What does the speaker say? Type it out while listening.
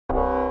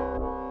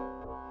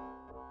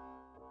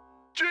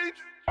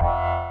I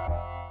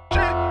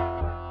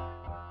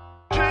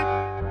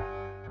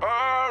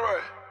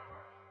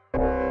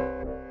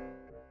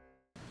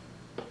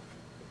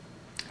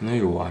know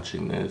you're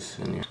watching this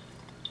and you're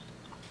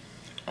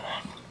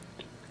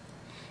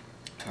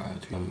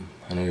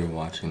I know you're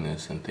watching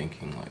this and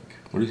thinking like,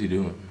 what is he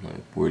doing?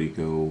 Like, where'd he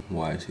go?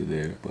 Why is he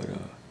there? But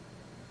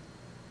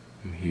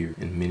I'm here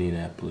in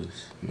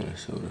Minneapolis,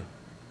 Minnesota,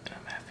 and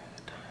I'm having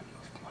the time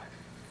of my life.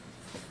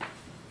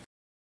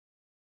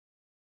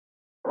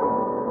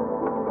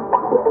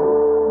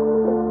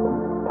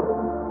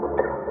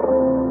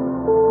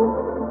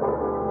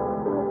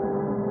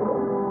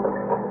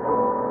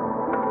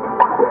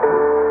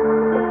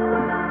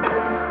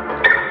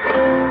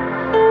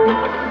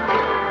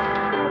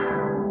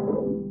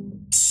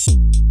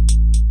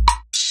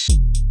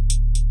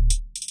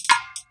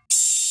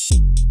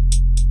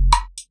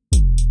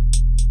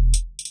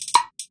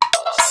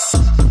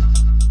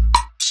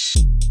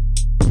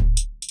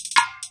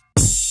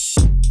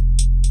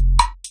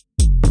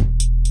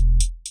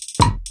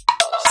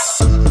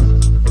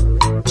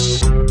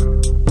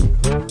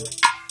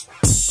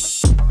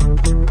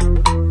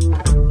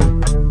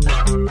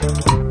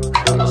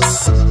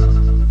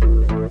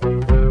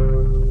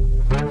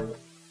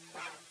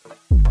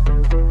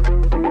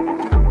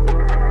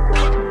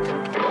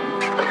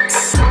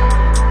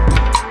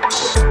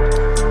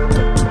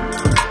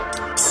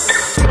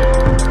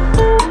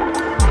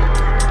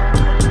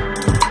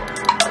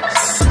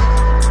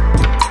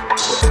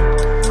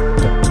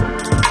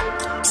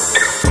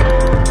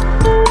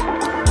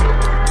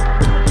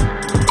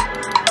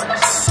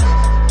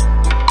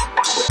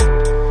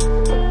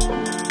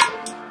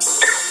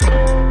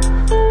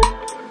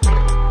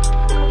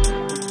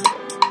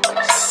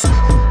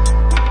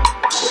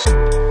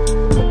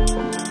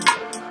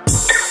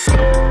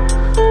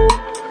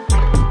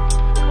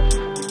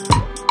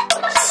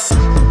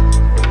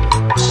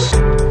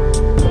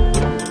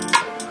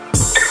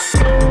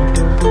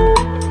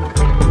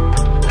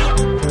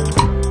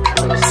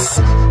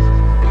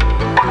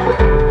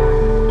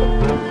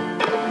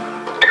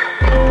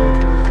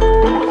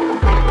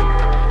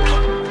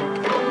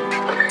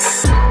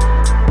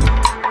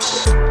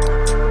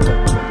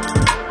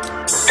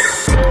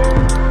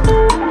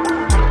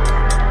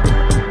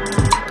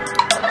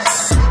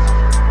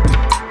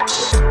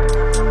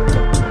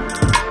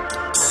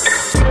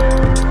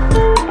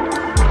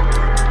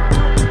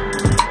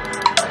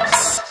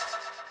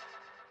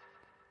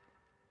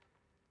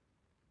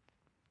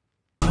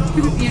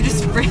 You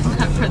just ran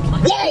that red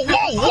light. Whoa,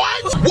 whoa,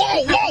 what?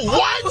 Whoa, whoa,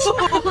 what?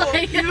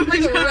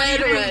 like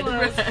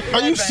red.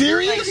 Are you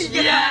serious?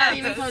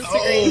 Yeah.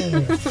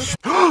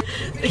 Oh.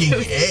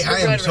 Hey, I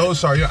am so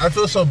sorry. I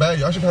feel so bad.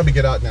 Y'all should probably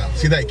get out now.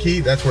 See that key?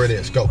 That's where it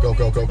is. Go, go,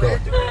 go, go, go.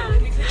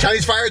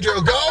 Chinese fire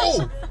drill,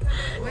 go!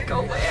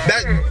 Go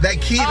where? That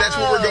key, that's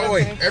where we're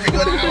going. Okay.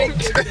 Everyone out.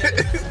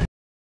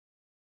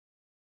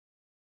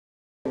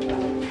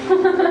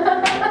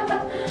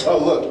 Oh,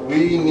 look,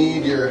 we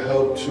need your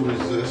help to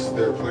resist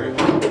their plan.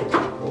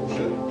 Oh,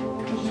 shit.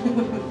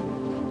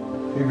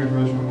 Favorite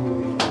original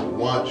movie?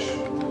 Watch.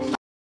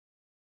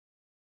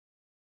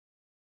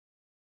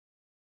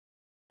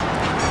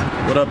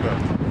 What up, though?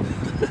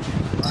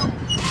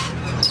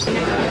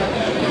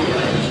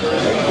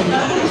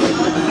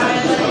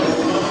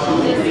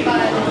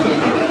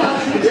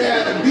 Yeah,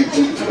 the beach.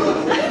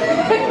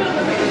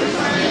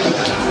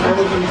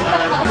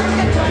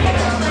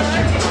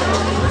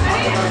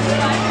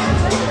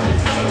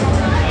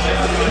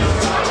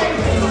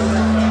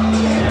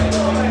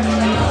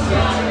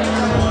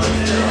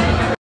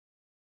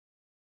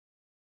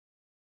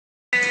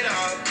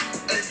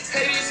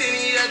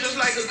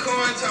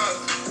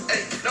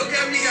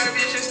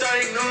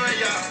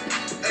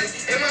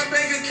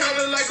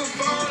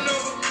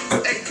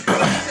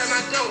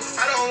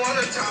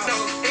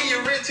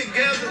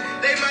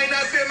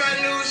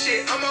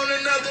 I'm on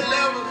another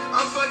level.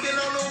 I'm fucking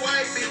on the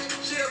white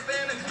bitch. She a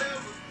fan of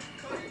clever.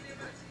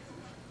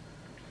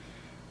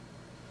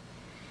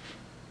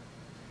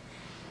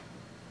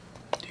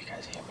 Do you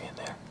guys hear me in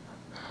there?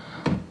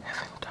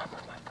 Having the time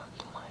of my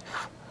fucking life.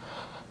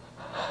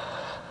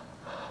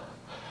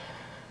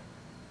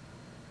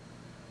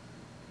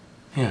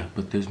 Yeah,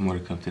 but there's more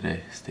to come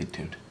today. Stay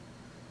tuned.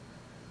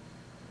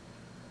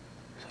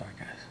 Sorry,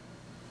 guys.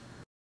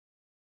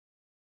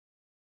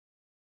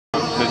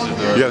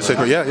 You got a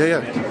signal? Yeah.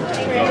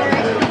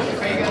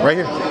 Right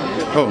here.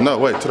 Oh, no,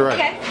 wait, to the right.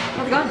 Okay,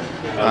 how's it going?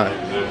 Alright.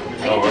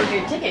 I can take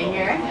your ticket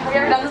here. Have you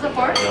ever done this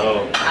before?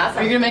 No. Awesome.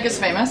 Are you gonna make us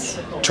famous?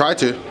 Try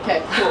to.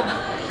 Okay, cool.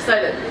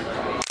 Excited.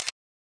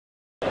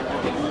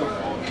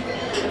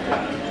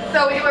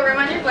 So we do a room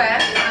on your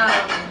glass.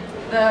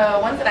 The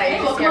ones that I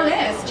use here in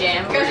this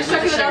jam. You guys just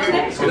checking it out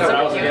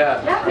today?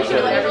 Yeah, we can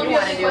do whatever you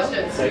want to do.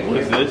 What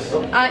is this?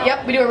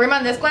 Yep, we do a rim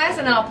on this glass,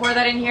 and then I'll pour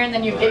that in here, and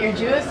then you get your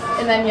juice,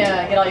 and then you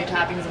get all your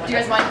toppings. Do you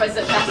guys mind if I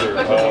sit down real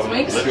quick with these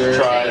wings? Let's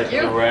try Thank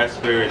you. the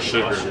raspberry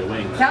sugar.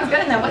 Sounds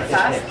good, and then what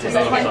sauce? Does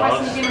that mind if I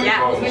sit down?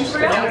 Yeah,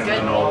 sounds good.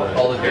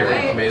 All the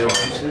different tomato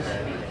juices.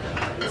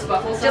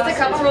 Just a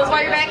couple rules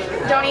while you're back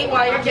here. Don't eat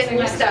while you're getting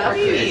your stuff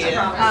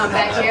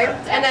back here.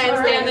 And then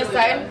stay on this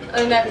side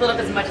and then fill it up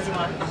as much as you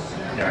want.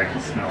 Yeah, I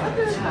can smell it.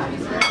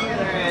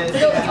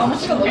 It's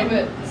almost like a little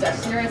bit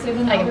sexier, I'd say,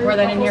 than I can pour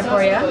that in here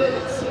for you.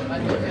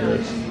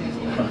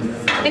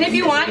 And if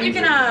you want, you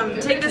can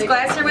take this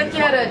glass here with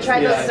you to try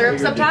those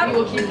syrups up top.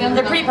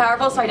 They're pretty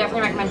powerful, so I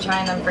definitely recommend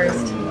trying them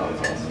first.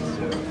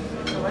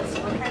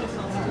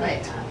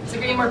 So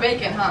you're getting more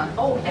bacon, huh?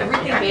 Oh,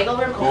 everything bagel.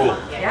 Cool.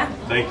 Yeah.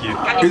 Thank you.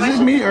 Is this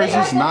me or is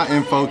this not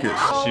in focus?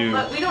 You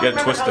gotta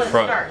twist the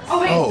front. Oh,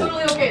 wait, it's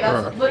totally okay.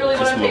 That's literally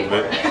what Just I'm a little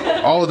paying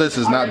bit. All of this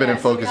has not been in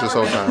focus this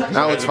whole time.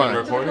 Now it's fine.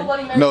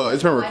 No,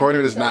 it's been recording,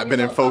 but it's not been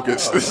in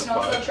focus. You can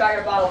also try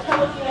your bottle of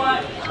Coke if you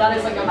want. That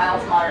is like a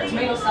mild moderate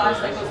tomato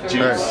sauce. Like those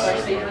Juice?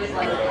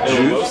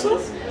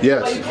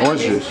 Yes,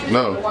 orange juice.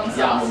 No.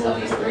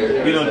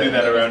 We don't do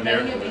that around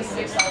here.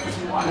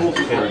 Oh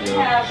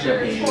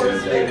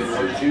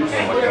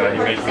my god,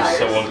 you make me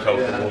so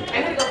uncomfortable. I'm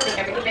gonna go take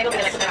everything bagel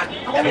and then I put that on.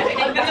 I'm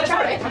gonna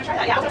try it. I'm gonna try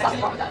that. Yeah, I'll try it.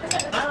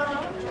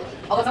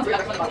 Oh, that sounds weird.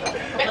 Okay,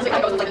 let's see how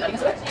it goes with like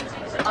the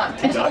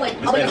and just like,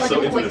 I'll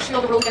like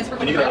shield the rule against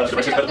Can you get a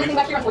director's cut,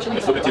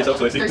 please? Flip it to yourself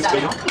so they see this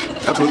film?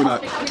 Absolutely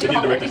not. If you need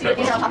a director's cut.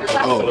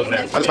 Oh, I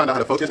just found out how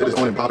to focus. It is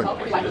on and popping.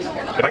 If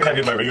I can have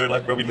you in my regular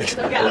life, bro, we'd make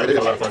a lot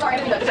of fun.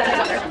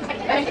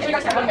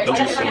 Don't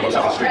you sing most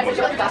of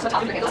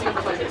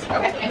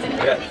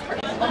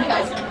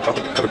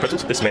the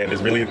pretzels? This man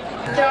is really...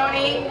 Don't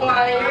eat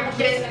while you're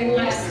getting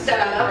your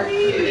stuff.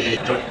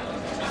 Enjoy.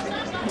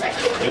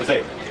 What do you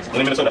say?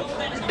 Only Minnesota.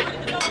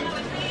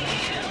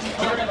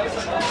 You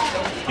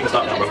can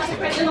stop now, bro.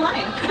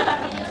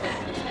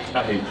 I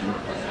hate you.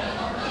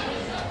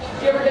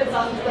 Do you ever get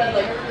sausage bread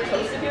like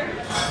toasted here?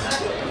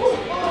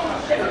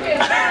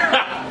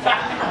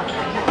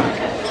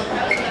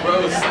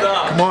 Bro,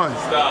 stop. Come on.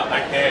 Stop. I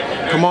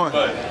can't. Come on.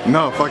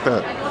 No, fuck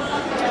that.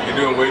 You're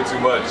doing way too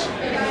much.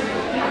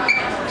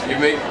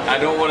 I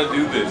don't want to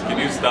do this. Can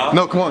you stop?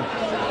 No, come on.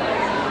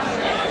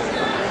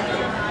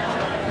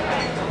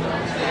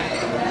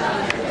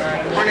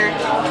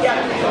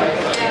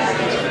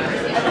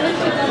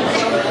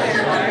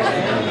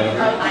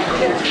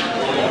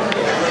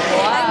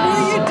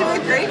 Wow. You do a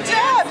great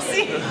job.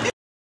 See?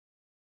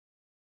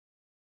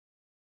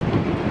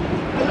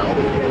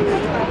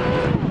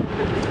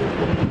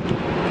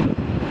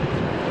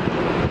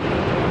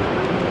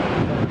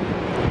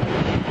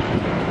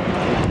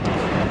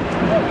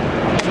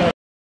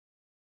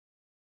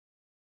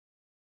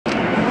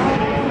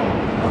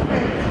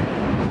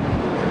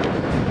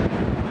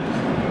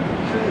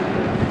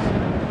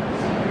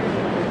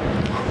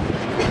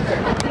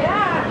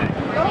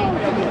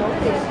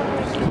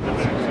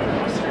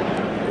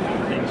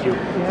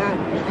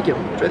 Thank you.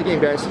 Enjoy the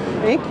game, guys.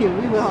 Thank you.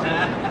 We will.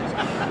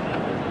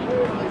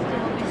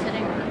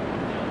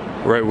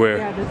 Right where?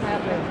 Yeah, this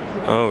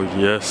happened. Oh,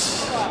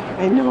 yes.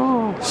 I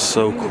know.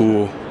 So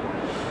cool.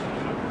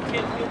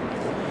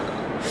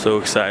 So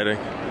exciting.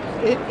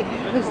 It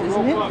is,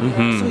 isn't it?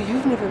 Mm-hmm. So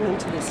you've never been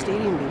to the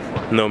stadium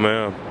before? No,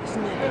 ma'am.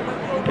 Isn't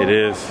that It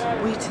is.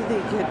 wait till the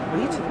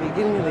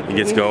beginning of the game. It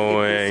gets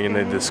going and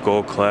then the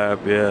skull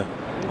clap, yeah.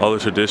 All the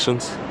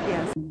traditions.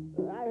 Yes. I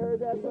heard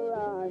that's a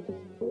lie.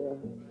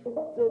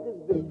 Took his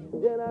bitch,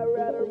 then I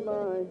read her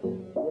mind.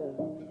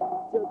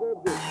 Took her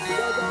bitch,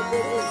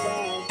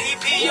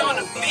 DP on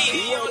the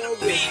beat,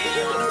 DP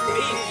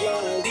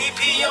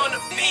on the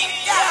beat,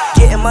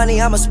 Getting money,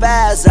 I'ma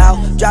spaz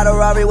out. Drive a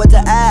Rari with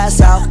the ass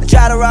out.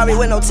 Drive a Rari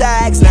with no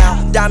tags now.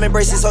 Diamond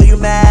bracelets, so you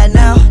mad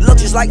now? Look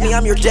just like me,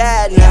 I'm your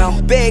dad now.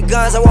 Big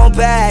guns, I won't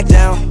back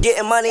down.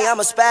 Getting money,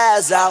 I'ma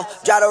spaz out.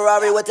 Drive a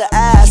Rari with the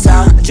ass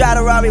out. Drive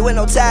a Rari with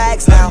no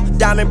tags now.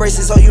 Diamond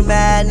bracelets, so you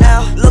mad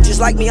now? Look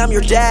just like me, I'm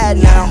your dad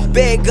now.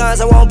 Big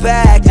guns, I won't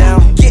back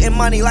down. Getting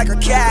money like a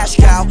cash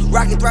cow.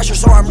 Rocket Thresher,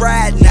 so I'm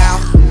Brad now.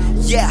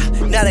 Yeah,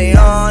 now they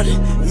on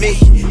me,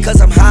 cause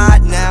I'm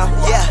hot now.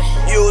 Yeah,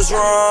 you was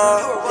wrong,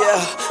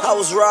 yeah, I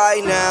was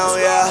right now,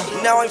 yeah.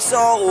 Now I'm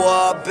so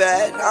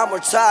bad, I'm more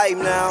type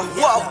now.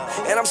 Whoa,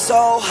 and I'm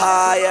so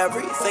high,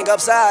 everything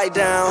upside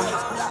down.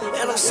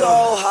 And I'm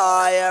so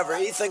high,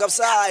 everything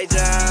upside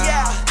down.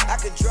 Yeah, I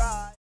could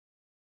drive.